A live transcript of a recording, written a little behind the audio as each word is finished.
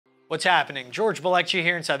What's happening? George Balecki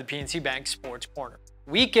here inside the PNC Bank Sports Corner.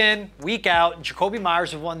 Week in, week out, Jakobi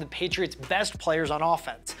Meyers is one of the Patriots' best players on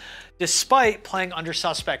offense, despite playing under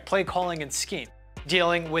suspect play calling and scheme,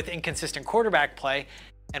 dealing with inconsistent quarterback play,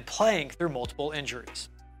 and playing through multiple injuries.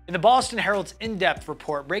 In the Boston Herald's in-depth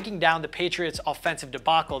report breaking down the Patriots' offensive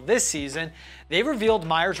debacle this season, they revealed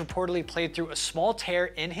Meyers reportedly played through a small tear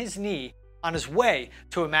in his knee on his way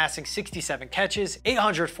to amassing 67 catches,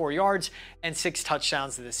 804 yards, and 6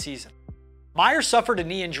 touchdowns this season. Meyers suffered a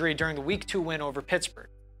knee injury during the Week 2 win over Pittsburgh,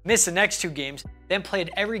 missed the next 2 games, then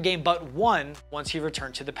played every game but one once he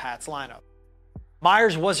returned to the Pats lineup.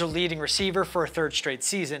 Meyers was their leading receiver for a 3rd straight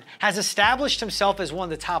season, has established himself as one of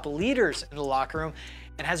the top leaders in the locker room,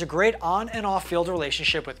 and has a great on and off field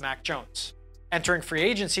relationship with Mac Jones. Entering free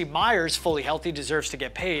agency, Meyers, fully healthy, deserves to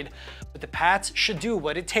get paid, but the Pats should do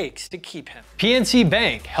what it takes to keep him. PNC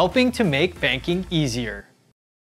Bank, helping to make banking easier.